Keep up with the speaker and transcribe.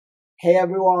Hey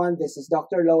everyone, this is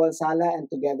Dr. Lowell Sala, and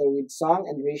together with Song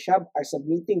and Rishabh are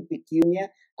submitting Pecunia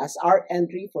as our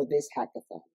entry for this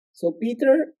hackathon. So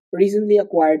Peter recently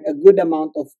acquired a good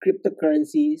amount of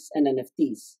cryptocurrencies and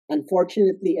NFTs.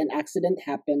 Unfortunately, an accident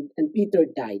happened and Peter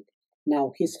died.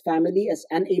 Now his family is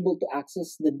unable to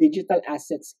access the digital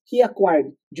assets he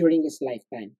acquired during his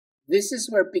lifetime. This is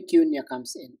where Pecunia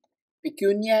comes in.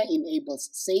 Pecunia enables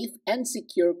safe and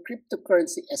secure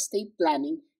cryptocurrency estate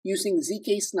planning using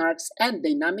ZK Snarks and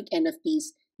dynamic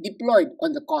NFTs deployed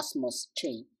on the Cosmos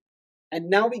chain. And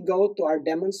now we go to our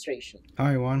demonstration.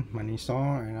 Hi everyone, my name is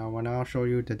Saul and I will now show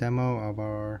you the demo of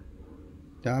our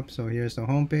app. So here's the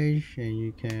homepage and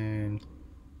you can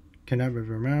connect with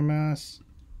your MetaMask,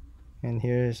 and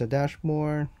here's the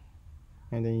dashboard,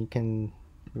 and then you can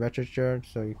register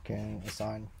so you can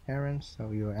assign parents. So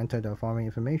you enter the following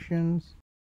information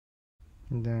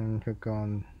and then click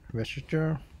on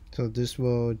register. So this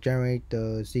will generate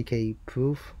the ZK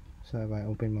proof. So if I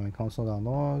open my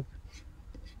console.log,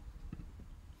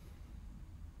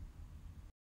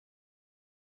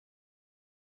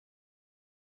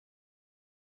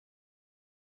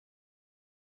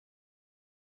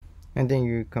 and then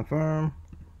you confirm,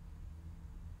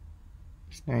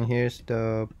 and here's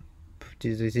the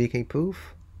ZK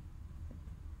proof.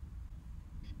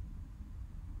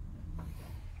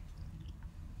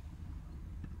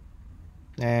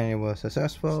 And it was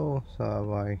successful.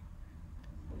 So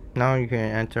now you can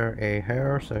enter a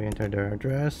hair. So you enter the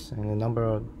address and the number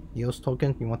of EOS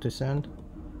tokens you want to send,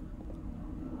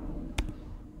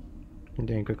 and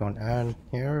then you click on add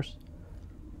hairs,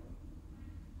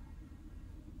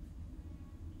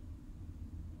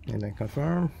 and then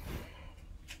confirm.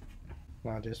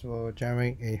 Now this will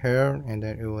generate a hair, and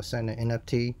then it will send an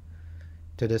NFT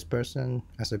to this person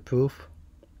as a proof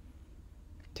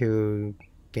to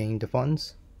gain the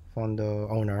funds from the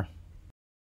owner.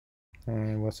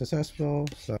 And it was successful.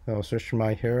 So I'll switch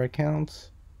my hair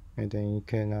accounts, and then you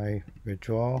can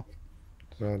withdraw.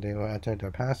 So they will enter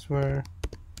the password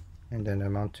and then the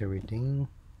amount to redeem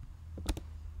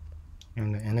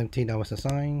and the NFT that was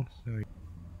assigned.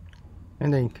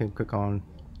 And then you can click on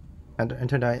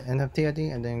enter the NFT ID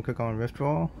and then click on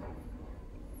withdraw.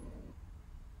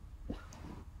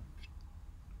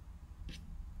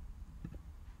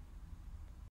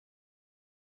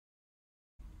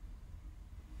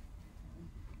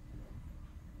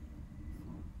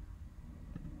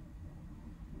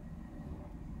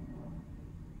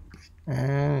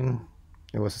 And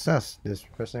it was a success. This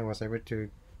person was able to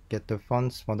get the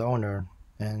funds from the owner,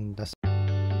 and that's